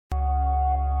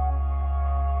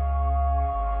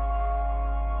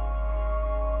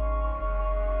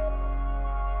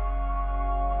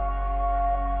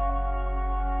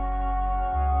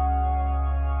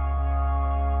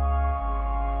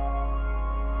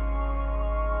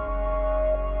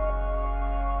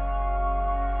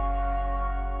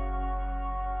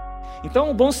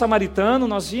Então, o bom samaritano,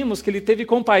 nós vimos que ele teve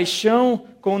compaixão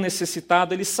com o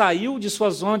necessitado, ele saiu de sua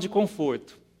zona de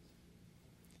conforto.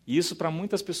 E isso para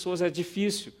muitas pessoas é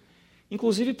difícil,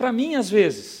 inclusive para mim às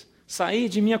vezes, sair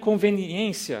de minha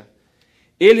conveniência.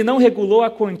 Ele não regulou a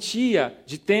quantia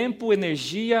de tempo,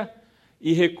 energia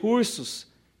e recursos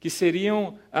que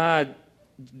seriam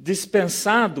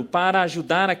dispensado para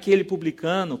ajudar aquele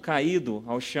publicano caído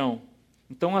ao chão.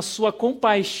 Então a sua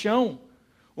compaixão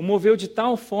o moveu de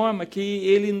tal forma que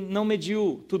ele não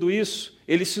mediu tudo isso,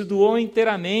 ele se doou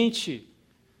inteiramente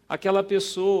àquela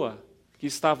pessoa que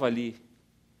estava ali.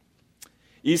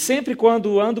 E sempre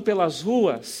quando ando pelas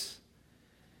ruas,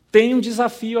 tenho um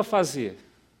desafio a fazer,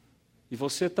 e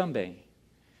você também.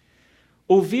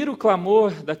 Ouvir o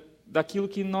clamor daquilo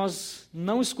que nós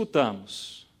não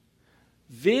escutamos,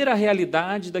 ver a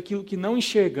realidade daquilo que não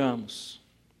enxergamos,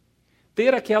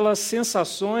 ter aquelas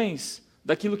sensações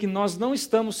daquilo que nós não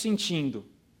estamos sentindo,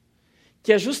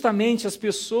 que é justamente as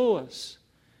pessoas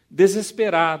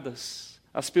desesperadas,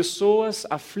 as pessoas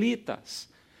aflitas,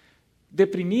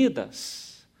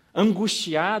 deprimidas,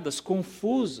 angustiadas,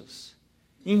 confusas,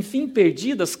 enfim,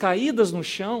 perdidas, caídas no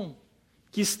chão,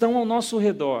 que estão ao nosso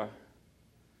redor.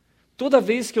 Toda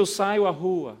vez que eu saio à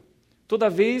rua, toda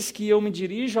vez que eu me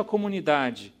dirijo à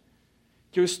comunidade,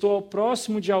 que eu estou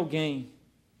próximo de alguém,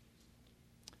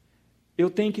 eu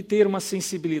tenho que ter uma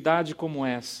sensibilidade como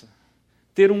essa,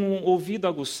 ter um ouvido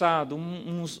aguçado,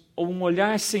 um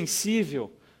olhar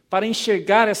sensível para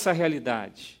enxergar essa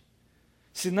realidade.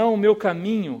 Senão o meu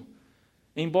caminho,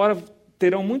 embora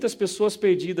terão muitas pessoas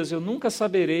perdidas, eu nunca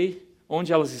saberei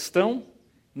onde elas estão,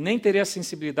 nem terei a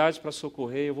sensibilidade para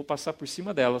socorrer, eu vou passar por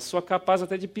cima delas. Sou capaz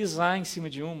até de pisar em cima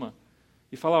de uma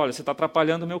e falar, olha, você está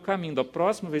atrapalhando o meu caminho, da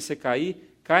próxima vez que você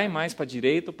cair, cai mais para a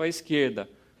direita ou para a esquerda.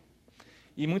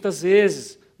 E muitas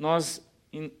vezes nós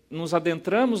nos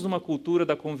adentramos numa cultura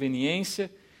da conveniência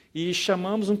e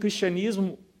chamamos um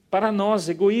cristianismo para nós,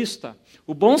 egoísta.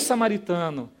 O bom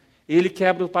samaritano, ele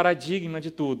quebra o paradigma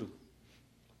de tudo.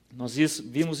 Nós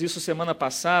vimos isso semana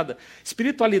passada.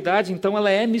 Espiritualidade, então, ela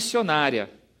é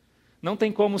missionária. Não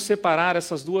tem como separar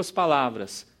essas duas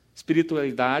palavras,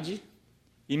 espiritualidade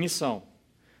e missão.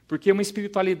 Porque uma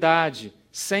espiritualidade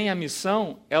sem a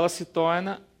missão, ela se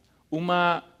torna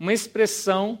uma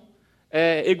expressão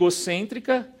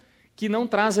egocêntrica que não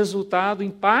traz resultado,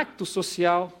 impacto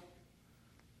social,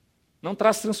 não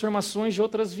traz transformações de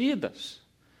outras vidas.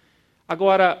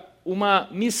 Agora, uma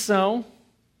missão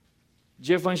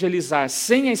de evangelizar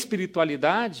sem a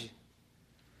espiritualidade,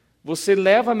 você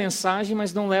leva a mensagem,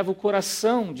 mas não leva o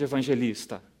coração de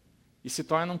evangelista. E se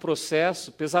torna um processo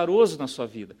pesaroso na sua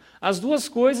vida. As duas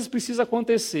coisas precisam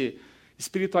acontecer.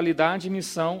 Espiritualidade e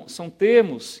missão são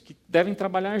termos que devem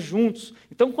trabalhar juntos.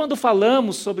 Então, quando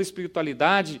falamos sobre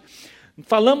espiritualidade,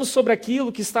 falamos sobre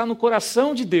aquilo que está no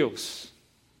coração de Deus.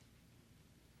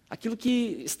 Aquilo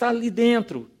que está ali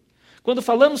dentro. Quando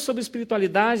falamos sobre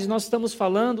espiritualidade, nós estamos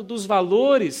falando dos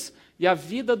valores e a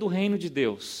vida do reino de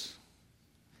Deus.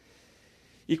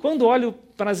 E quando olho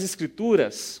para as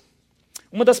Escrituras,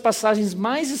 uma das passagens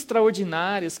mais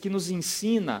extraordinárias que nos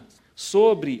ensina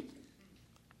sobre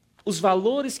os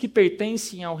valores que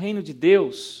pertencem ao reino de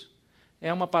Deus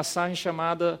é uma passagem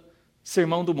chamada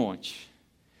Sermão do Monte.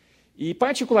 E,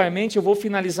 particularmente, eu vou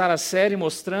finalizar a série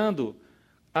mostrando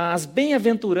as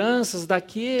bem-aventuranças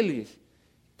daquele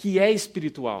que é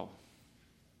espiritual.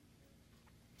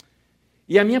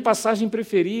 E a minha passagem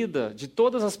preferida de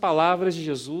todas as palavras de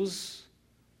Jesus,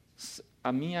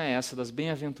 a minha é essa, das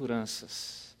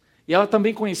bem-aventuranças. E ela é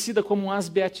também conhecida como as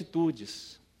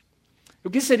beatitudes. O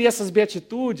que seriam essas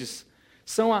beatitudes?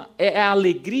 É a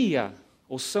alegria,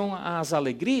 ou são as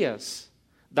alegrias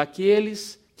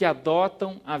daqueles que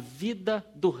adotam a vida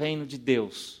do reino de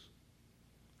Deus.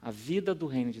 A vida do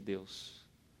reino de Deus.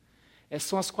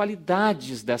 São as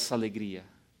qualidades dessa alegria.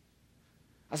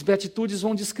 As beatitudes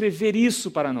vão descrever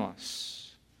isso para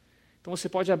nós. Então você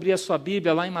pode abrir a sua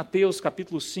Bíblia lá em Mateus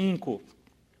capítulo 5.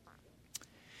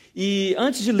 E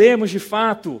antes de lermos de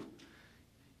fato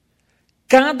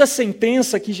cada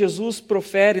sentença que Jesus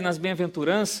profere nas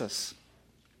bem-aventuranças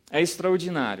é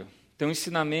extraordinário. Tem um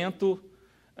ensinamento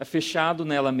fechado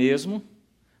nela mesmo,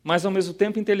 mas ao mesmo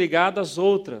tempo interligado às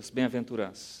outras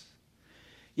bem-aventuranças.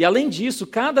 E além disso,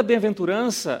 cada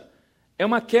bem-aventurança é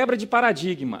uma quebra de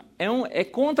paradigma, é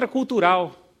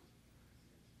contracultural.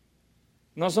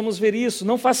 Nós vamos ver isso,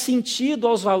 não faz sentido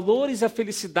aos valores e à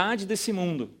felicidade desse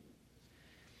mundo.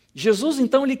 Jesus,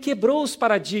 então, ele quebrou os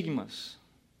paradigmas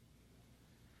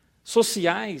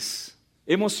sociais,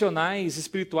 emocionais,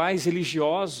 espirituais,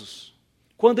 religiosos,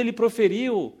 quando ele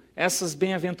proferiu essas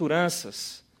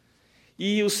bem-aventuranças.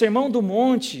 E o Sermão do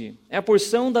Monte é a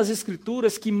porção das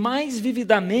Escrituras que mais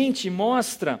vividamente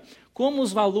mostra como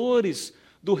os valores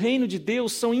do reino de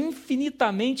Deus são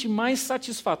infinitamente mais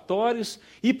satisfatórios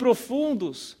e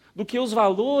profundos do que os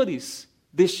valores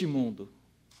deste mundo.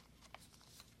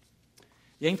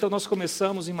 E aí, então nós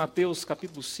começamos em Mateus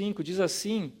capítulo 5, diz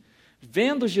assim: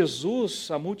 vendo Jesus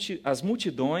as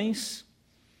multidões,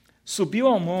 subiu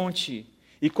ao monte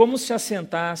e, como se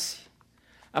assentasse,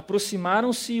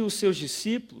 aproximaram-se os seus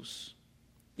discípulos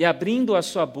e, abrindo a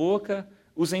sua boca,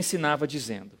 os ensinava,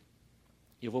 dizendo.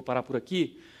 E eu vou parar por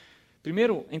aqui.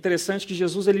 Primeiro, é interessante que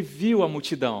Jesus ele viu a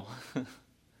multidão,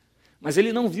 mas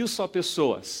ele não viu só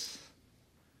pessoas.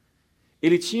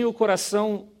 Ele tinha o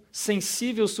coração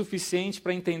sensível o suficiente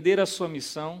para entender a sua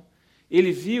missão.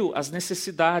 Ele viu as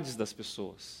necessidades das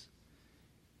pessoas.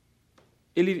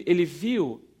 Ele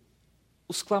viu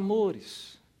os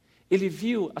clamores. Ele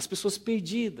viu as pessoas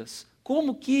perdidas,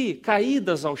 como que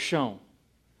caídas ao chão.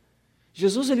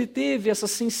 Jesus ele teve essa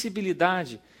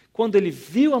sensibilidade. Quando ele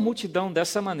viu a multidão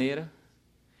dessa maneira,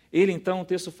 ele então, o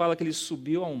texto fala que ele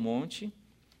subiu a um monte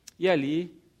e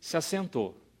ali se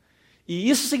assentou. E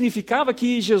isso significava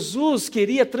que Jesus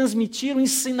queria transmitir um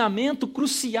ensinamento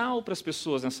crucial para as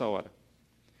pessoas nessa hora.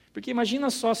 Porque imagina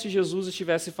só se Jesus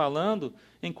estivesse falando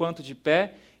enquanto de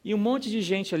pé e um monte de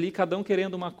gente ali, cada um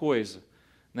querendo uma coisa,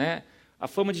 né? A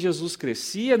fama de Jesus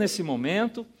crescia nesse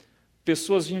momento,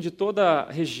 pessoas vinham de toda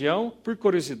a região por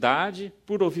curiosidade,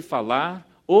 por ouvir falar,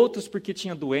 outros porque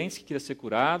tinha doentes que queriam ser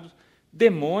curados,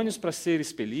 demônios para serem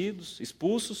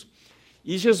expulsos.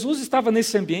 E Jesus estava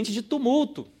nesse ambiente de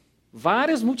tumulto,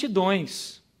 várias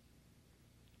multidões.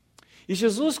 E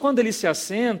Jesus, quando ele se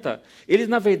assenta, ele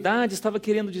na verdade estava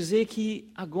querendo dizer que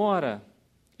agora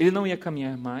ele não ia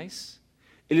caminhar mais,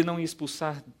 ele não ia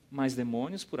expulsar mais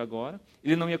demônios por agora,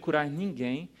 ele não ia curar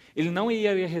ninguém, ele não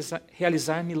ia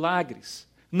realizar milagres.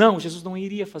 Não, Jesus não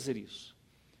iria fazer isso.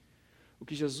 O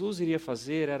que Jesus iria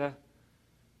fazer era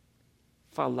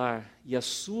falar, e as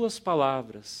suas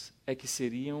palavras é que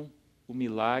seriam o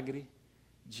milagre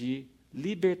de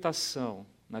libertação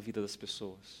na vida das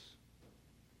pessoas.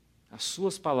 As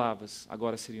suas palavras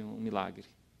agora seriam um milagre.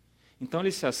 Então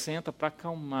ele se assenta para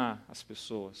acalmar as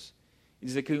pessoas e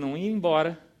dizer que ele não ia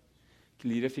embora, que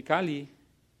ele iria ficar ali.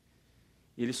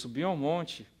 E ele subiu ao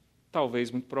monte,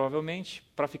 talvez, muito provavelmente,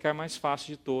 para ficar mais fácil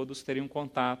de todos terem um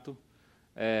contato,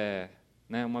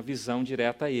 uma visão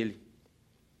direta a ele.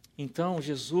 Então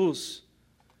Jesus,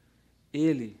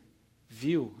 ele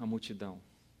viu a multidão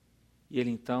e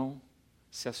ele então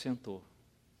se assentou,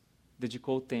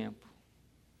 dedicou o tempo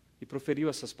e proferiu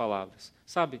essas palavras.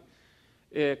 Sabe,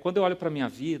 quando eu olho para a minha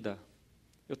vida,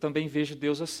 eu também vejo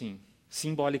Deus assim,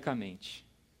 simbolicamente.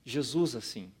 Jesus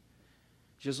assim.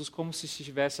 Jesus como se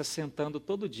estivesse assentando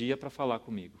todo dia para falar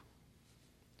comigo.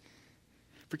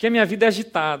 Porque a minha vida é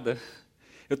agitada.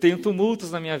 Eu tenho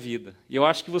tumultos na minha vida. E eu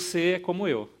acho que você é como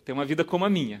eu, tem uma vida como a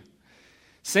minha.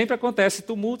 Sempre acontece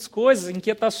tumultos, coisas,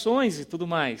 inquietações e tudo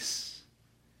mais.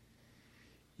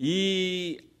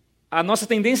 E a nossa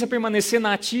tendência é permanecer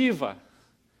na ativa,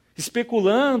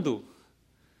 especulando,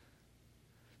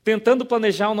 tentando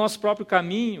planejar o nosso próprio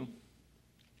caminho.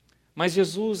 Mas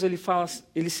Jesus,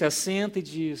 ele se assenta e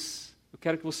diz: eu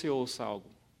quero que você ouça algo.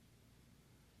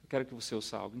 Eu quero que você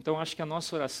ouça algo. Então, acho que a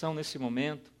nossa oração nesse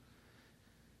momento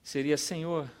seria: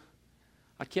 Senhor,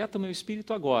 aquieta o meu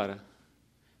espírito agora,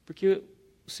 porque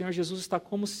o Senhor Jesus está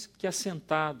como que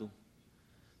assentado,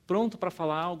 pronto para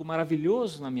falar algo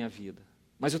maravilhoso na minha vida.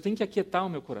 Mas eu tenho que aquietar o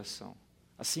meu coração,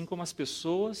 assim como as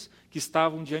pessoas que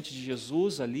estavam diante de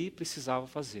Jesus ali precisavam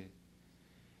fazer.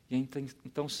 E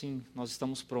então sim, nós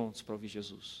estamos prontos para ouvir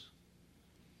Jesus.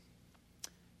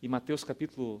 E Mateus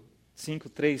capítulo 5,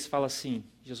 3 fala assim: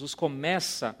 Jesus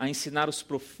começa a ensinar os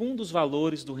profundos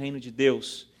valores do reino de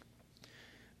Deus.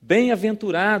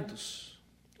 Bem-aventurados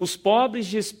os pobres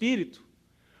de espírito,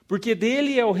 porque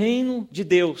dele é o reino de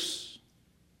Deus.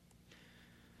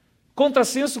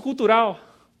 Contrassenso cultural,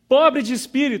 pobre de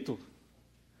espírito.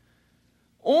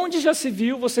 Onde já se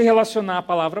viu você relacionar a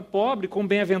palavra pobre com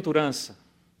bem-aventurança?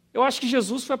 Eu acho que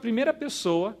Jesus foi a primeira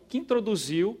pessoa que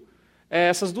introduziu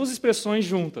essas duas expressões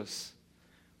juntas.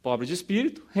 Pobre de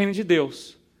espírito, reino de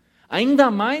Deus. Ainda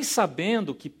mais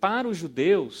sabendo que para os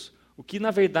judeus, o que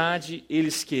na verdade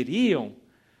eles queriam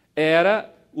era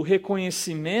o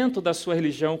reconhecimento da sua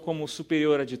religião como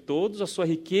superior a de todos, a sua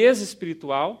riqueza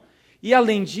espiritual, e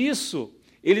além disso,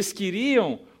 eles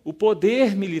queriam o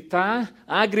poder militar,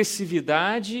 a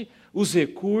agressividade, os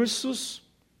recursos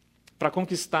para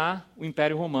conquistar o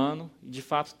Império Romano e, de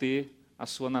fato, ter a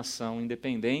sua nação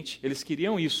independente. Eles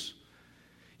queriam isso.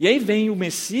 E aí vem o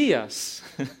Messias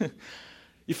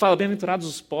E fala, bem-aventurados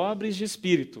os pobres de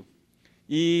espírito.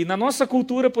 E na nossa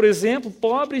cultura, por exemplo,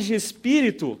 pobres de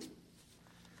espírito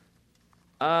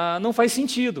não faz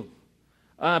sentido.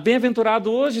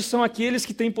 Bem-aventurado hoje são aqueles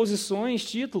que têm posições,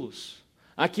 títulos,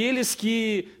 aqueles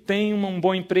que têm um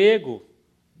bom emprego,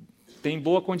 têm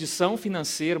boa condição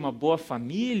financeira, uma boa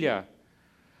família,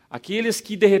 aqueles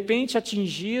que de repente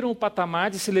atingiram o patamar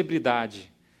de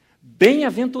celebridade.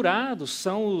 Bem-aventurados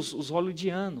são os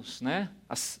hollywoodianos, né?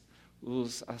 As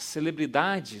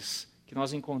celebridades que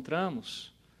nós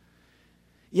encontramos.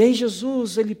 E aí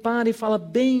Jesus, ele para e fala,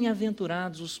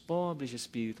 bem-aventurados os pobres de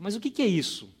espírito. Mas o que é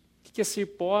isso? O que é ser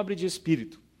pobre de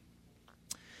espírito?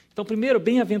 Então, primeiro,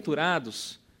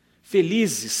 bem-aventurados,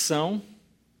 felizes são,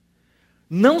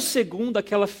 não segundo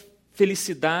aquela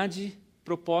felicidade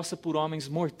proposta por homens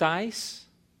mortais,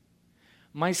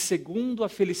 mas segundo a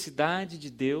felicidade de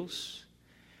Deus,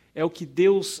 é o que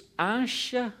Deus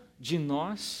acha de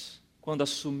nós quando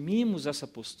assumimos essa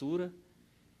postura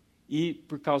e,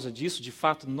 por causa disso, de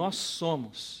fato, nós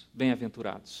somos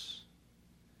bem-aventurados.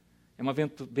 É uma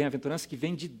bem-aventurança que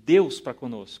vem de Deus para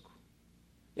conosco.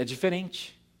 É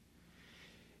diferente.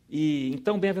 E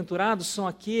então, bem-aventurados são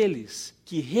aqueles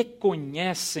que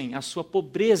reconhecem a sua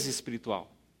pobreza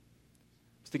espiritual.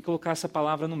 Você tem que colocar essa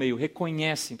palavra no meio,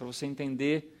 reconhecem, para você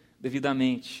entender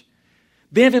devidamente.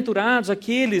 Bem-aventurados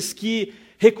aqueles que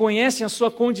reconhecem a sua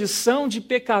condição de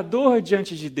pecador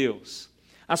diante de Deus,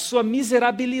 a sua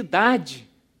miserabilidade,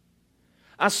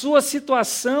 a sua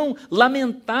situação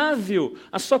lamentável,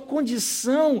 a sua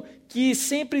condição que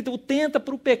sempre o tenta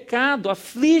para o pecado,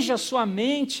 aflige a sua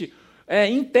mente,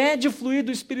 impede o fluir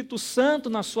do Espírito Santo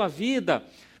na sua vida.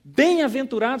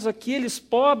 Bem-aventurados aqueles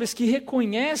pobres que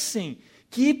reconhecem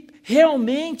que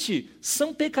realmente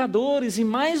são pecadores e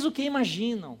mais do que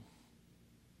imaginam.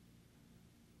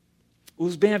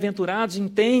 Os bem-aventurados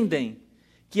entendem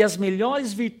que as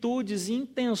melhores virtudes e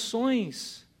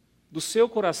intenções do seu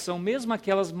coração, mesmo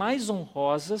aquelas mais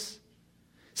honrosas,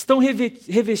 estão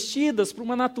revestidas por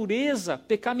uma natureza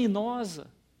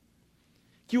pecaminosa,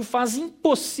 que o faz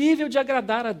impossível de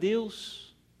agradar a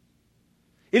Deus.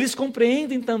 Eles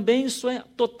compreendem também sua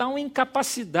total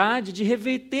incapacidade de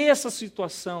reverter essa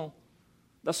situação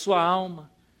da sua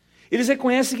alma. Eles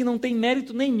reconhecem que não tem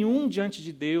mérito nenhum diante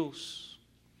de Deus.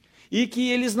 E que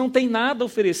eles não têm nada a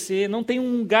oferecer, não têm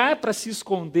um lugar para se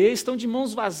esconder, estão de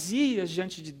mãos vazias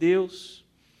diante de Deus.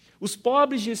 Os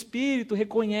pobres de espírito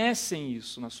reconhecem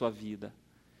isso na sua vida.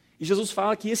 E Jesus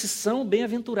fala que esses são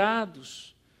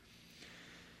bem-aventurados.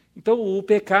 Então, o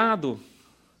pecado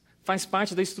faz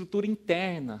parte da estrutura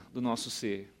interna do nosso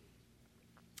ser.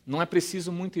 Não é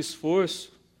preciso muito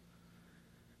esforço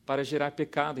para gerar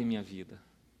pecado em minha vida.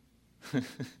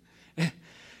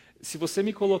 Se você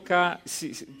me colocar,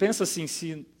 pensa assim,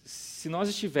 se nós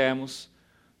estivermos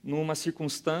numa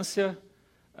circunstância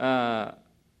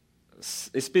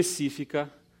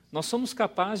específica, nós somos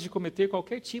capazes de cometer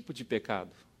qualquer tipo de pecado.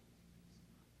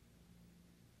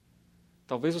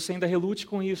 Talvez você ainda relute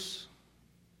com isso.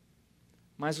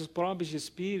 Mas os pobres de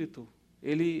espírito,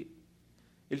 ele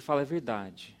fala, é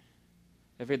verdade.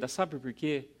 É verdade. Sabe por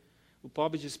quê? O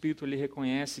pobre de espírito, ele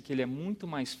reconhece que ele é muito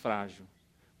mais frágil,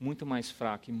 muito mais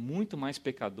fraco e muito mais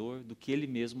pecador do que ele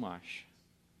mesmo acha.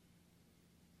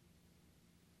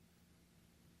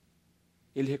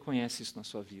 Ele reconhece isso na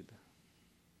sua vida.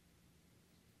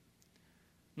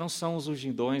 Não são os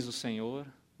ungidões do Senhor,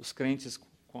 os crentes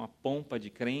com a pompa de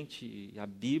crente, e a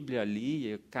Bíblia ali,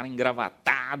 e o cara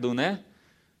engravatado, né?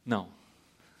 Não.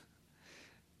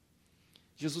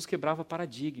 Jesus quebrava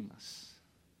paradigmas.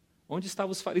 Onde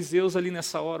estavam os fariseus ali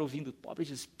nessa hora, ouvindo, pobre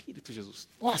de espírito, Jesus?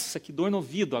 Nossa, que dor no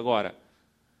ouvido agora.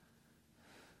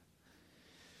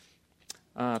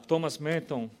 Thomas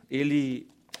Merton, ele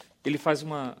faz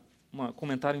um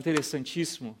comentário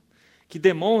interessantíssimo, que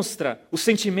demonstra o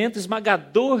sentimento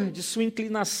esmagador de sua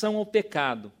inclinação ao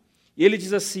pecado. E ele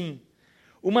diz assim,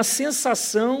 uma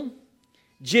sensação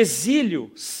de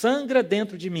exílio sangra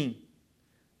dentro de mim,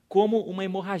 como uma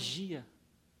hemorragia.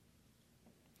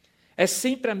 É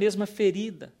sempre a mesma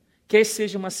ferida, quer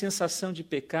seja uma sensação de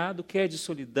pecado, quer de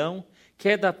solidão,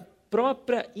 quer da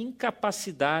própria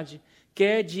incapacidade,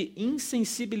 quer de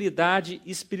insensibilidade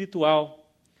espiritual.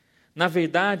 Na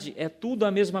verdade, é tudo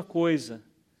a mesma coisa,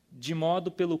 de modo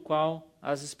pelo qual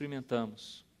as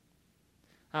experimentamos.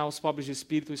 Os pobres de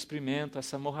espírito experimentam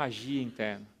essa hemorragia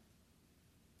interna.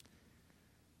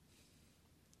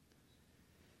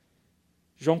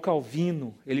 João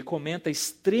Calvino, ele comenta a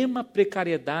extrema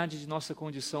precariedade de nossa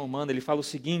condição humana. Ele fala o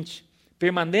seguinte,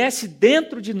 permanece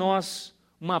dentro de nós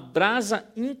uma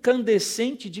brasa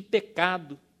incandescente de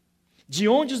pecado, de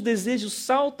onde os desejos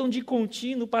saltam de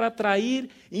contínuo para atrair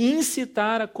e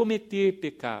incitar a cometer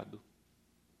pecado.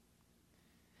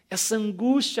 Essa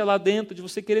angústia lá dentro de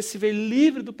você querer se ver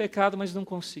livre do pecado, mas não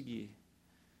conseguir.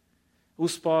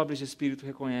 Os pobres de espírito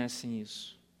reconhecem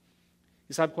isso.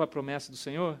 E sabe qual é a promessa do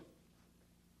Senhor?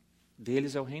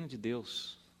 Deles é o reino de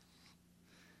Deus.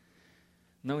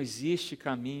 Não existe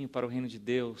caminho para o reino de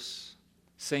Deus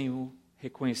sem o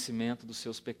reconhecimento dos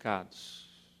seus pecados.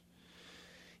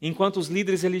 Enquanto os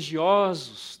líderes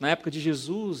religiosos, na época de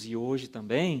Jesus e hoje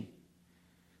também,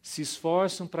 se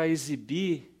esforçam para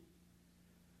exibir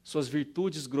suas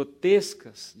virtudes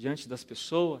grotescas diante das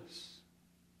pessoas,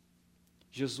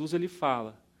 Jesus ele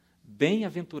fala,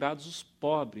 bem-aventurados os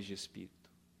pobres de espírito.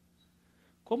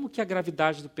 Como que a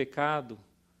gravidade do pecado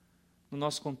no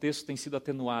nosso contexto tem sido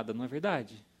atenuada, não é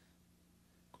verdade?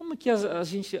 Como que a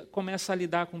gente começa a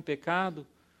lidar com o pecado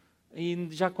e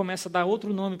já começa a dar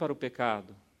outro nome para o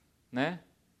pecado, né?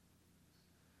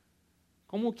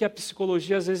 Como que a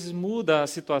psicologia às vezes muda a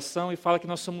situação e fala que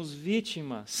nós somos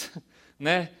vítimas,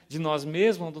 né, de nós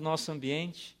mesmos, do nosso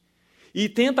ambiente, e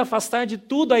tenta afastar de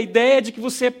tudo a ideia de que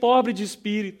você é pobre de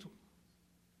espírito.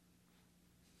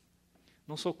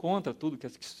 Não sou contra tudo que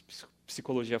a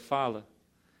psicologia fala,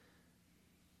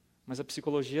 mas a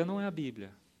psicologia não é a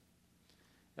Bíblia.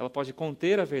 Ela pode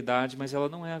conter a verdade, mas ela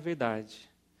não é a verdade.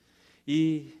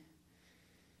 E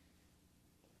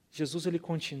Jesus ele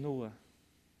continua.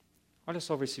 Olha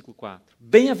só o versículo 4.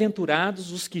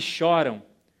 Bem-aventurados os que choram,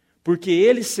 porque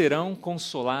eles serão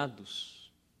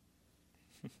consolados.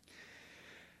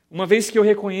 Uma vez que eu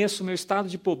reconheço o meu estado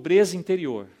de pobreza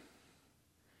interior,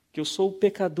 que eu sou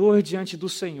pecador diante do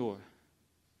Senhor,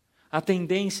 a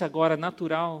tendência agora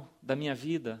natural da minha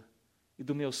vida e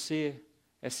do meu ser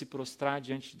é se prostrar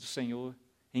diante do Senhor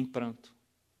em pranto.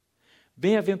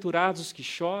 Bem-aventurados os que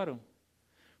choram,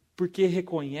 porque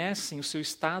reconhecem o seu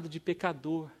estado de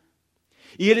pecador.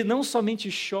 E ele não somente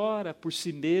chora por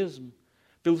si mesmo,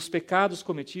 pelos pecados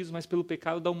cometidos, mas pelo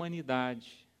pecado da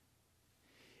humanidade.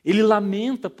 Ele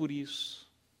lamenta por isso.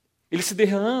 Ele se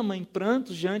derrama em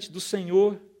prantos diante do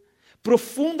Senhor,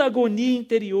 profunda agonia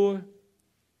interior,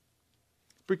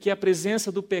 porque a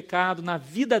presença do pecado na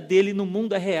vida dele, no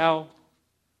mundo é real.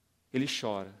 Ele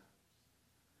chora.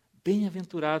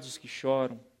 Bem-aventurados os que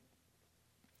choram.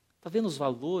 Está vendo os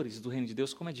valores do reino de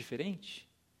Deus, como é diferente?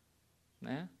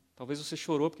 Né? Talvez você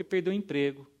chorou porque perdeu o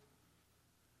emprego.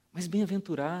 Mas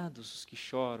bem-aventurados os que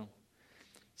choram,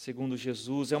 segundo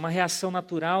Jesus, é uma reação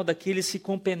natural daqueles que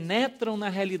compenetram na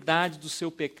realidade do seu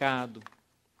pecado.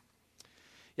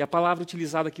 E a palavra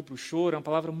utilizada aqui para o choro é uma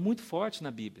palavra muito forte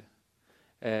na Bíblia.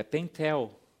 É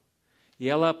pentel. E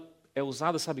ela é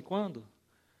usada, sabe quando?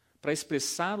 Para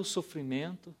expressar o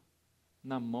sofrimento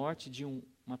na morte de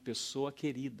uma pessoa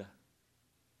querida.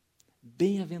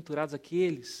 Bem-aventurados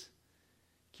aqueles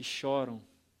que choram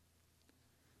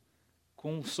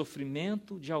com o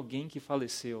sofrimento de alguém que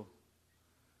faleceu,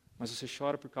 mas você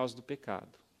chora por causa do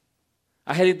pecado.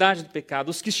 A realidade do pecado.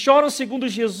 Os que choram segundo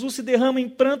Jesus se derramam em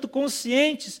pranto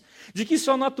conscientes de que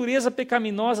sua natureza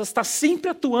pecaminosa está sempre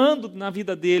atuando na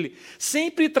vida dele,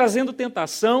 sempre trazendo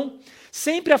tentação,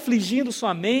 sempre afligindo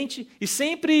sua mente e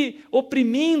sempre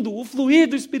oprimindo o fluir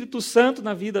do Espírito Santo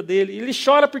na vida dele. Ele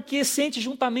chora porque sente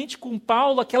juntamente com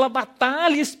Paulo aquela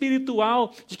batalha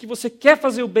espiritual de que você quer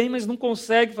fazer o bem, mas não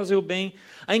consegue fazer o bem.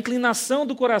 A inclinação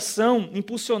do coração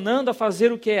impulsionando a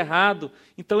fazer o que é errado.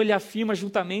 Então ele afirma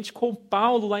juntamente com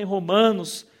Paulo lá em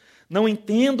Romanos: não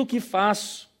entendo o que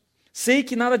faço. Sei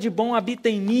que nada de bom habita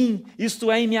em mim,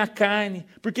 isto é, em minha carne,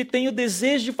 porque tenho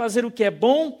desejo de fazer o que é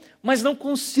bom, mas não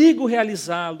consigo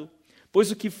realizá-lo.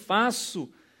 Pois o que faço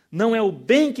não é o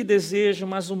bem que desejo,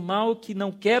 mas o mal que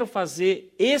não quero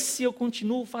fazer, esse eu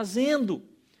continuo fazendo.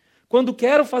 Quando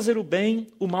quero fazer o bem,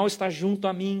 o mal está junto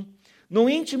a mim. No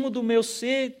íntimo do meu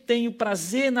ser tenho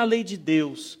prazer na lei de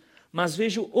Deus, mas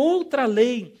vejo outra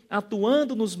lei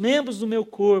atuando nos membros do meu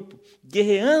corpo,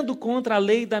 guerreando contra a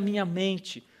lei da minha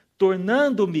mente,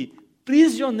 tornando-me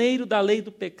prisioneiro da lei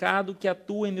do pecado que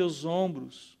atua em meus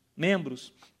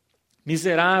membros.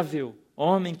 Miserável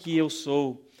homem que eu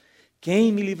sou,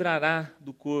 quem me livrará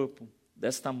do corpo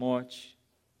desta morte?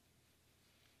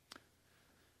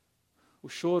 O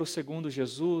choro, segundo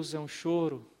Jesus, é um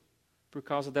choro por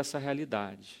causa dessa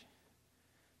realidade,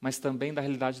 mas também da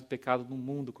realidade do pecado no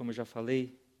mundo, como eu já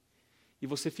falei. E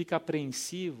você fica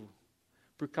apreensivo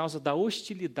por causa da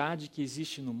hostilidade que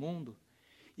existe no mundo.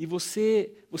 E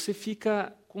você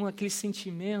fica com aquele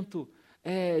sentimento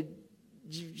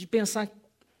de pensar,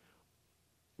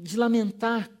 de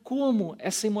lamentar como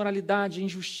essa imoralidade, a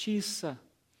injustiça,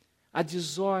 a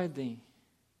desordem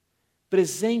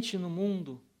presente no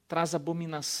mundo traz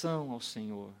abominação ao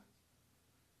Senhor.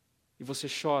 E você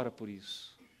chora por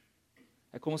isso.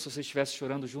 É como se você estivesse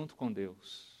chorando junto com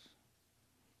Deus.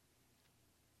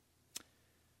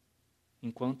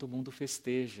 Enquanto o mundo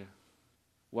festeja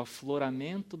o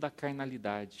afloramento da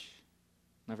carnalidade.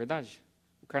 Não é verdade?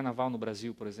 O carnaval no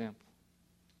Brasil, por exemplo.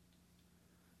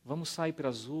 Vamos sair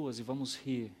pelas ruas e vamos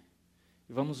rir.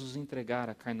 E vamos nos entregar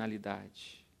à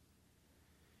carnalidade.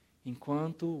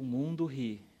 Enquanto o mundo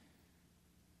ri,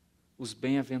 os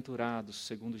bem-aventurados,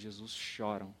 segundo Jesus,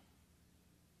 choram.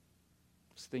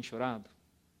 Você tem chorado?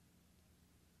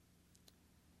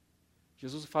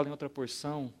 Jesus fala em outra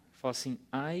porção, fala assim,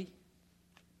 ai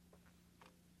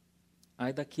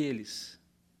daqueles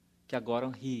que agora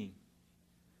riem,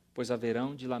 pois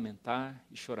haverão de lamentar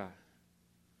e chorar.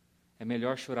 É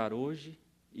melhor chorar hoje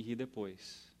e rir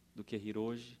depois, do que rir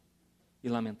hoje e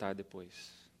lamentar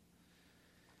depois.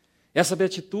 Essa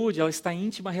beatitude, ela está em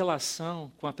íntima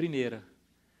relação com a primeira.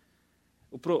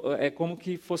 É como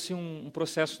que fosse um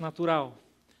processo natural.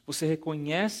 Você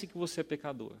reconhece que você é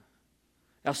pecador.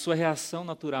 A sua reação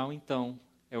natural, então,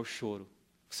 é o choro.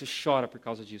 Você chora por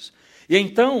causa disso. E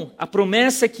então, a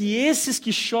promessa é que esses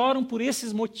que choram por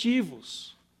esses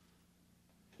motivos,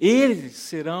 eles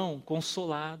serão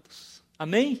consolados.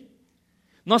 Amém?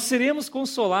 Nós seremos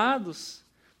consolados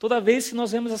toda vez que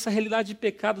nós vemos essa realidade de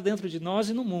pecado dentro de nós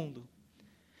e no mundo.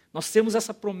 Nós temos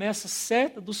essa promessa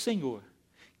certa do Senhor,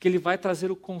 que Ele vai trazer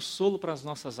o consolo para as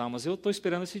nossas almas. Eu estou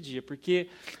esperando esse dia, porque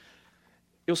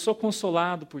eu sou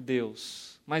consolado por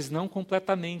Deus, mas não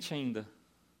completamente ainda.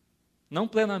 Não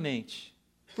plenamente.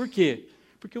 Por quê?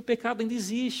 Porque o pecado ainda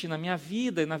existe na minha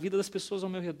vida e na vida das pessoas ao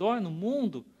meu redor, no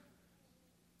mundo.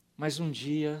 Mas um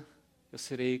dia eu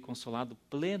serei consolado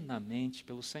plenamente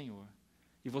pelo Senhor.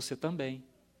 E você também.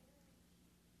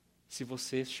 Se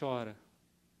você chora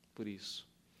por isso.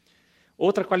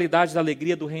 Outra qualidade da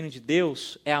alegria do reino de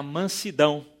Deus é a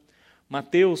mansidão.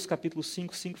 Mateus capítulo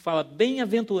 5 fala,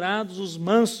 bem-aventurados os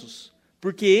mansos,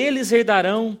 porque eles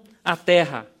herdarão a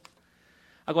terra.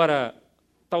 Agora,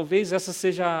 talvez essa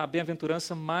seja a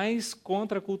bem-aventurança mais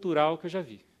contracultural que eu já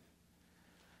vi.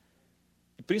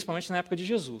 E principalmente na época de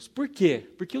Jesus. Por quê?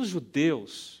 Porque os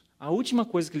judeus, a última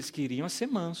coisa que eles queriam é ser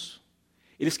manso.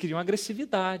 Eles queriam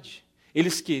agressividade.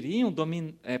 Eles queriam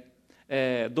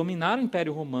dominar o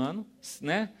Império Romano,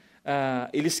 né?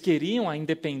 Eles queriam a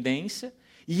independência,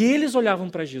 e eles olhavam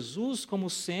para Jesus como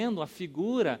sendo a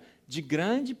figura de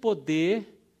grande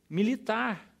poder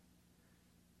militar.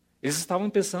 Eles estavam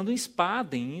pensando em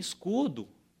espada, em escudo.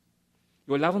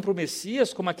 E olhavam para o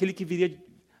Messias como aquele que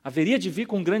haveria de vir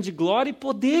com grande glória e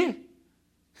poder.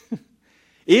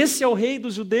 Esse é o rei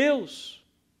dos judeus.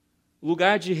 O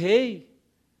lugar de rei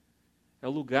é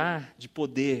o lugar de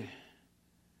poder.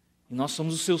 E nós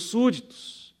somos os seus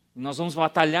súditos. E nós vamos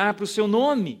batalhar para o seu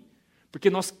nome. Porque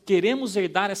nós queremos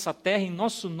herdar essa terra em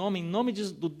nosso nome, em nome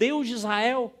do Deus de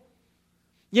Israel.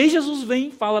 E aí Jesus vem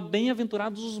e fala,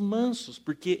 bem-aventurados os mansos,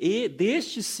 porque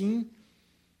destes sim,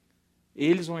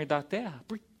 eles vão herdar a terra.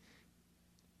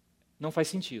 Não faz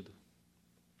sentido.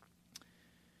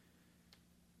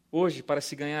 Hoje, para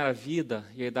se ganhar a vida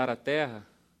e herdar a terra,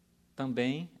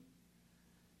 também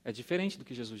é diferente do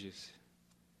que Jesus disse.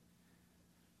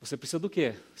 Você precisa do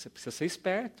quê? Você precisa ser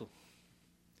esperto.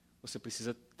 Você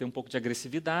precisa ter um pouco de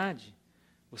agressividade.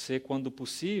 Você, quando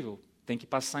possível, tem que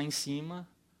passar em cima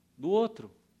do outro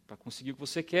para conseguir o que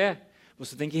você quer.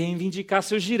 Você tem que reivindicar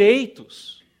seus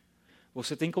direitos.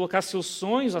 Você tem que colocar seus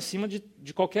sonhos acima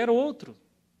de qualquer outro,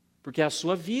 porque é a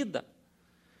sua vida.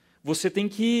 Você tem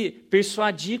que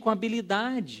persuadir com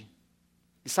habilidade.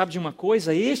 E sabe de uma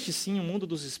coisa? Este sim, o mundo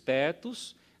dos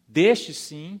espertos, destes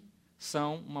sim,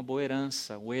 são uma boa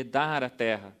herança, o herdar a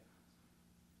terra.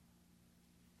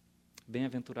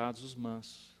 Bem-aventurados os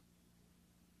mansos,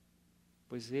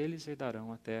 pois eles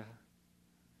herdarão a terra.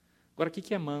 Agora, o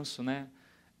que é manso, né?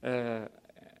 É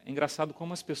engraçado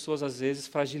como as pessoas, às vezes,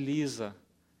 fragilizam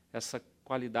essa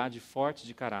qualidade forte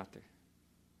de caráter.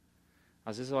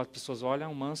 Às vezes, as pessoas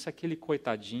olham, o manso é aquele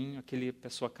coitadinho, aquele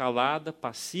pessoa calada,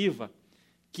 passiva,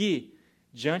 que,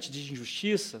 diante de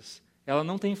injustiças, ela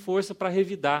não tem força para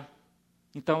revidar.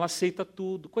 Então, ela aceita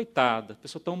tudo. Coitada,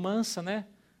 pessoa tão mansa, né?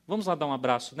 Vamos lá dar um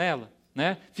abraço nela?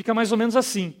 Né? Fica mais ou menos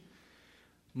assim.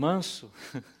 Manso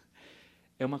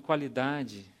é uma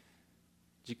qualidade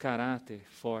de caráter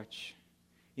forte.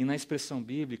 E na expressão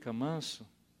bíblica, manso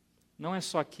não é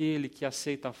só aquele que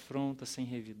aceita a afronta sem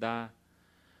revidar,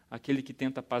 aquele que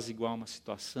tenta apaziguar uma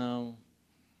situação.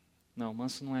 Não,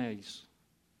 manso não é isso.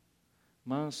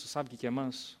 Manso, sabe o que é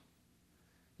manso?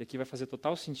 E aqui vai fazer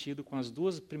total sentido com as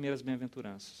duas primeiras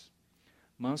bem-aventuranças.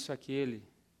 Manso é aquele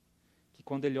que,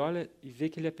 quando ele olha e vê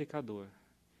que ele é pecador,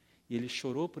 e ele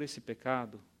chorou por esse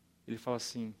pecado, ele fala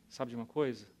assim, sabe de uma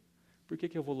coisa? Por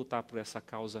que eu vou lutar por essa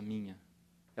causa minha?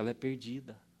 Ela é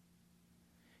perdida.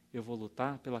 Eu vou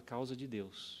lutar pela causa de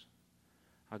Deus.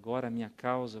 Agora a minha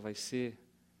causa vai ser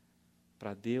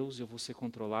para Deus e eu vou ser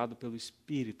controlado pelo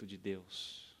Espírito de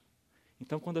Deus.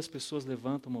 Então, quando as pessoas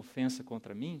levantam uma ofensa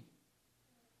contra mim,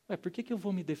 por que eu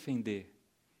vou me defender?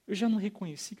 Eu já não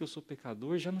reconheci que eu sou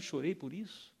pecador, já não chorei por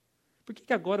isso? Por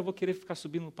que agora eu vou querer ficar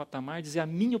subindo no patamar, dizer a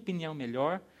minha opinião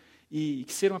melhor, e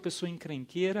ser uma pessoa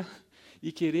encrenqueira,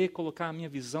 e querer colocar a minha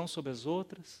visão sobre as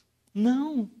outras?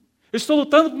 Não! Eu estou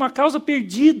lutando por uma causa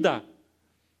perdida.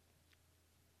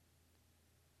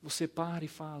 Você para e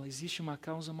fala, existe uma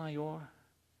causa maior.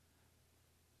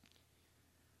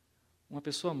 Uma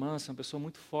pessoa mansa, uma pessoa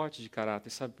muito forte de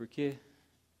caráter, sabe por quê?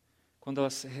 Quando ela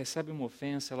recebe uma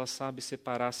ofensa, ela sabe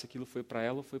separar se aquilo foi para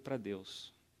ela ou foi para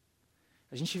Deus.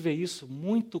 A gente vê isso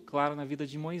muito claro na vida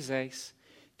de Moisés,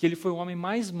 que ele foi o homem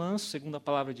mais manso, segundo a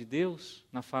palavra de Deus,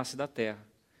 na face da terra.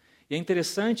 E é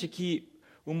interessante que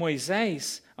o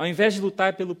Moisés, ao invés de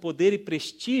lutar pelo poder e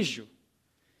prestígio,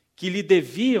 que lhe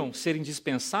deviam ser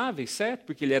indispensáveis, certo?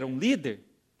 Porque ele era um líder,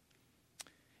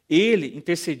 ele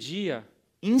intercedia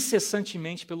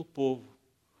incessantemente pelo povo.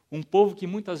 Um povo que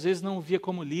muitas vezes não o via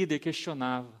como líder,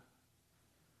 questionava.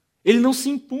 Ele não se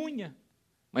impunha,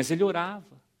 mas ele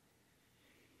orava.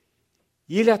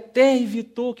 E ele até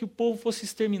evitou que o povo fosse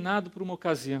exterminado por uma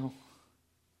ocasião,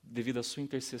 devido à sua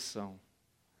intercessão.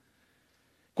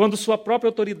 Quando sua própria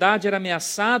autoridade era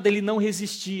ameaçada, ele não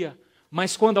resistia.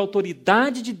 Mas quando a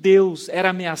autoridade de Deus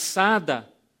era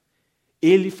ameaçada,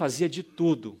 ele fazia de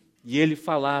tudo. E ele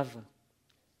falava.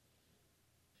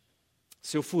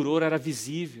 Seu furor era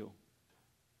visível.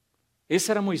 Esse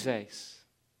era Moisés.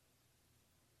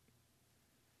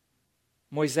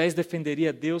 Moisés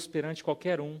defenderia Deus perante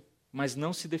qualquer um, mas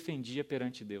não se defendia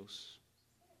perante Deus.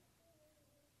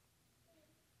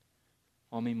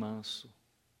 Homem manso.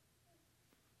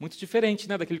 Muito diferente,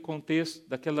 né, daquele contexto,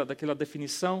 daquela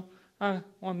definição.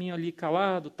 Um hominho ali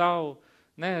calado, tal,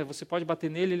 né, você pode bater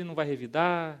nele, ele não vai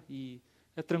revidar, e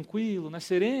é tranquilo, né,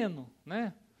 sereno,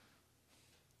 né?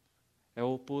 É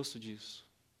o oposto disso.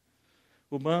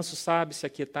 O manso sabe se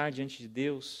aquietar diante de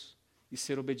Deus e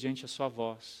ser obediente à sua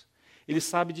voz. Ele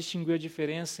sabe distinguir a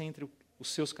diferença entre os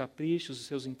seus caprichos, os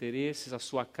seus interesses, a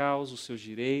sua causa, os seus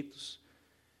direitos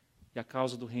e a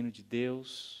causa do reino de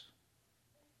Deus.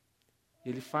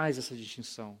 Ele faz essa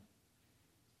distinção.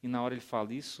 E na hora ele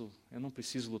fala, isso, eu não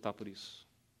preciso lutar por isso.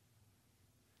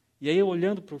 E aí,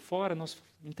 olhando por fora, nós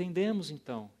entendemos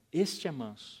então, este é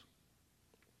manso.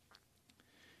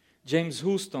 James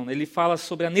Houston, ele fala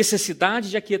sobre a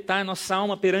necessidade de aquietar nossa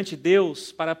alma perante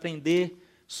Deus para aprender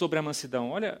sobre a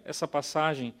mansidão. Olha essa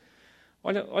passagem,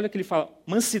 olha o que ele fala.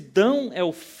 Mansidão é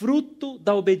o fruto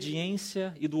da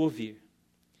obediência e do ouvir.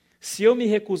 Se eu me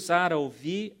recusar a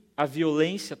ouvir, a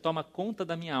violência toma conta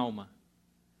da minha alma.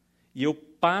 E eu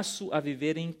passo a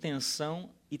viver em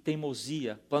intenção e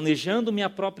teimosia, planejando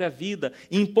minha própria vida,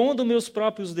 impondo meus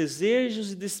próprios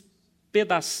desejos e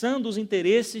despedaçando os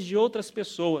interesses de outras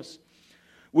pessoas.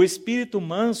 O espírito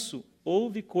manso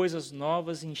ouve coisas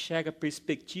novas e enxerga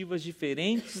perspectivas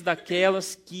diferentes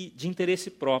daquelas de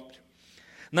interesse próprio.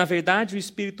 Na verdade, o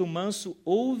espírito manso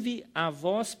ouve a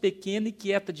voz pequena e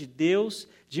quieta de Deus,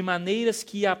 de maneiras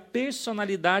que a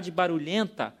personalidade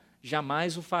barulhenta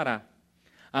jamais o fará.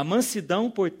 A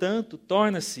mansidão, portanto,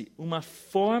 torna-se uma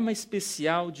forma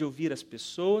especial de ouvir as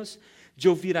pessoas, de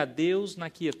ouvir a Deus na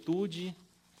quietude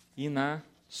e na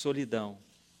solidão.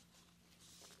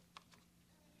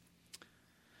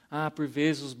 Por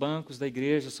vezes os bancos da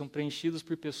igreja são preenchidos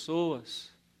por pessoas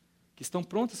que estão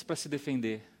prontas para se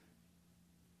defender.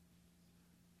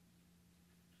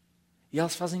 E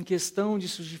elas fazem questão de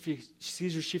se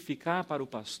justificar para o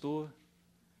pastor,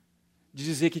 de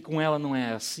dizer que com ela não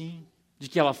é assim, de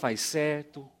que ela faz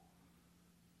certo.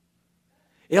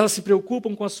 Elas se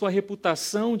preocupam com a sua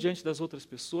reputação diante das outras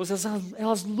pessoas,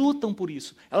 elas lutam por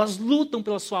isso, elas lutam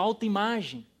pela sua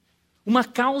autoimagem, uma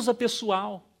causa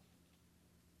pessoal.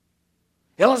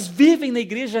 Elas vivem na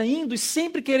igreja indo e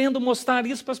sempre querendo mostrar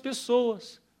isso para as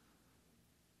pessoas.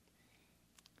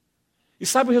 E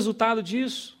sabe o resultado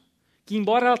disso? Que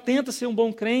embora ela tente ser um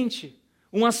bom crente,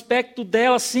 um aspecto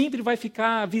dela sempre vai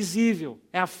ficar visível,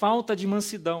 é a falta de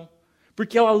mansidão.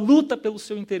 Porque ela luta pelo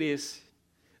seu interesse,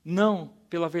 não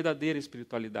pela verdadeira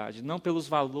espiritualidade, não pelos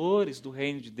valores do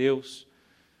reino de Deus.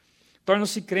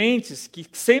 Tornam-se crentes que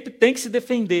sempre têm que se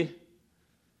defender.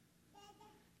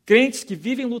 Crentes que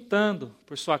vivem lutando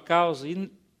por sua causa e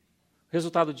o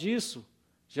resultado disso,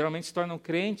 geralmente se tornam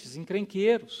crentes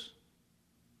encrenqueiros.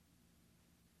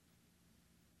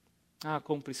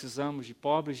 Como precisamos de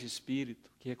pobres de espírito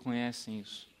que reconhecem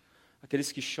isso.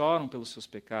 Aqueles que choram pelos seus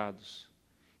pecados.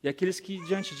 E aqueles que,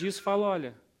 diante disso, falam,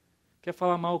 olha, quer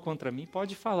falar mal contra mim?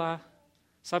 Pode falar.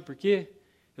 Sabe por quê?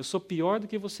 Eu sou pior do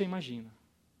que você imagina.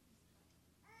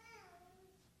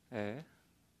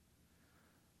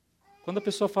 Quando a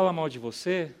pessoa fala mal de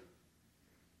você,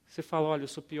 você fala, olha, eu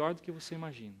sou pior do que você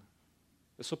imagina.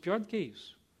 Eu sou pior do que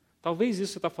isso. Talvez isso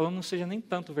que você está falando não seja nem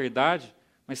tanto verdade,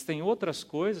 mas tem outras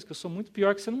coisas que eu sou muito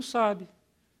pior que você não sabe.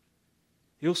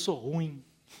 Eu sou ruim.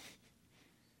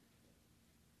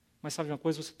 Mas sabe de uma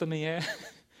coisa? Você também é.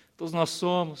 Todos nós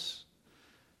somos.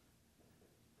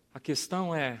 A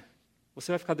questão é,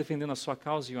 você vai ficar defendendo a sua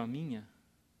causa e eu a minha?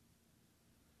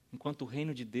 Enquanto o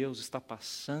reino de Deus está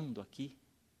passando aqui?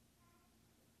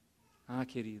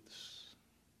 Queridos,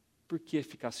 por que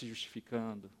ficar se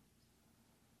justificando?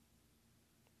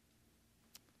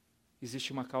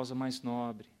 Existe uma causa mais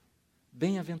nobre.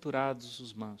 Bem-aventurados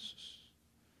os mansos.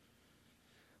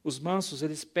 Os mansos,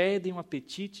 eles perdem o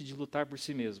apetite de lutar por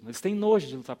si mesmos. Eles têm nojo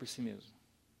de lutar por si mesmos.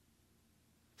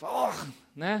 Falam,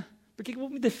 né? Por que eu vou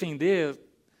me defender?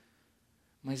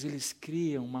 Mas eles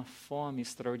criam uma fome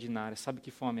extraordinária. Sabe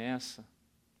que fome é essa?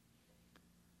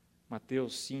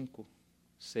 Mateus 5,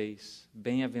 6.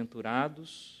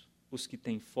 Bem-aventurados os que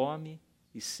têm fome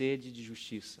e sede de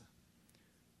justiça,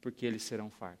 porque eles serão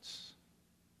fartos.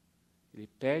 Ele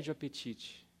perde o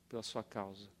apetite pela sua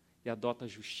causa e adota a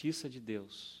justiça de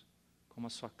Deus como a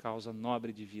sua causa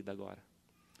nobre de vida agora.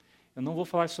 Eu não vou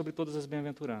falar sobre todas as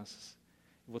bem-aventuranças.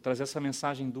 Eu vou trazer essa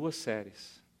mensagem em 2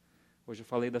 séries. Hoje eu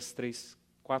falei das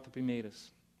 4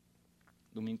 primeiras.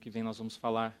 Domingo que vem nós vamos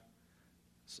falar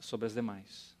sobre as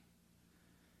demais.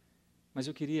 Mas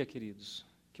eu queria, queridos,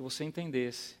 que você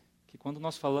entendesse que quando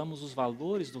nós falamos os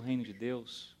valores do reino de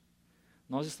Deus,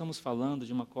 nós estamos falando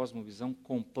de uma cosmovisão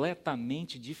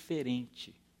completamente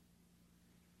diferente.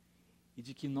 E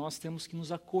de que nós temos que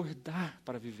nos acordar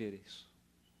para viver isso.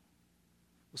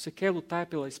 Você quer lutar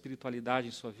pela espiritualidade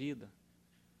em sua vida?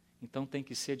 Então tem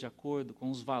que ser de acordo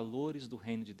com os valores do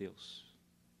reino de Deus.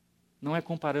 Não é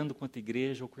comparando com a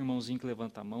igreja, ou com o irmãozinho que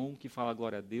levanta a mão, que fala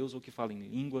glória a Deus, ou que fala em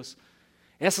línguas.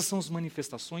 Essas são as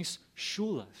manifestações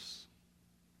chulas.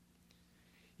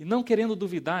 E não querendo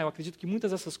duvidar, eu acredito que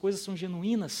muitas dessas coisas são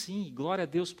genuínas, sim, e glória a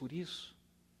Deus por isso.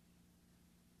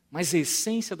 Mas a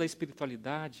essência da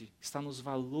espiritualidade está nos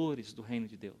valores do reino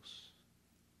de Deus.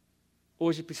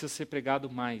 Hoje precisa ser pregado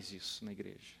mais isso na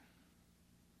igreja.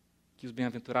 Que os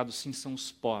bem-aventurados, sim, são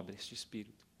os pobres de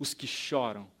espírito, os que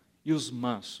choram e os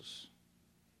mansos.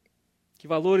 Que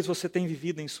valores você tem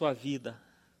vivido em sua vida?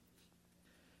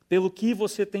 Pelo que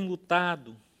você tem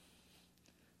lutado?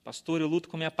 Pastor, eu luto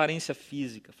com a minha aparência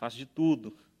física, faço de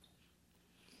tudo.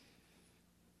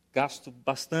 Gasto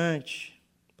bastante.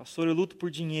 Pastor, eu luto por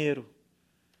dinheiro.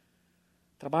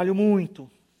 Trabalho muito.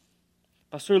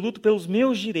 Pastor, eu luto pelos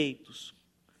meus direitos.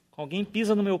 Quando alguém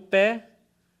pisa no meu pé,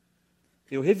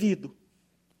 eu revido.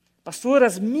 Pastor,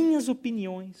 as minhas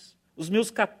opiniões, os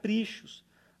meus caprichos.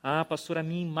 Pastor, a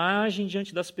minha imagem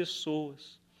diante das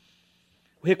pessoas.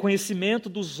 O reconhecimento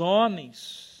dos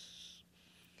homens.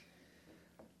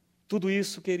 Tudo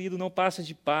isso, querido, não passa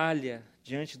de palha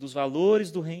diante dos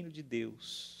valores do reino de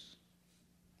Deus.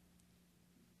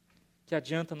 Que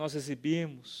adianta nós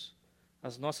exibirmos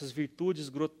as nossas virtudes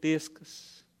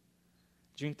grotescas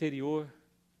de um interior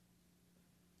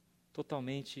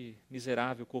totalmente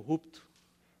miserável, corrupto,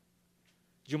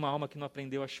 de uma alma que não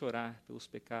aprendeu a chorar pelos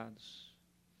pecados,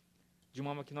 de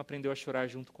uma alma que não aprendeu a chorar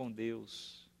junto com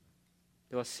Deus,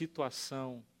 pela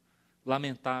situação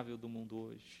lamentável do mundo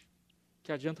hoje.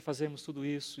 Que adianta fazermos tudo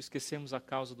isso, esquecemos a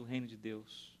causa do reino de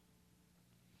Deus.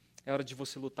 É hora de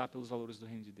você lutar pelos valores do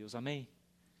reino de Deus, amém?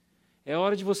 É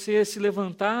hora de você se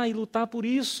levantar e lutar por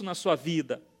isso na sua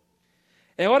vida.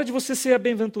 É hora de você ser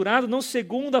bem-aventurado, não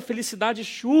segundo a felicidade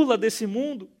chula desse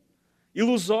mundo,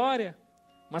 ilusória,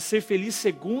 mas ser feliz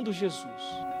segundo Jesus.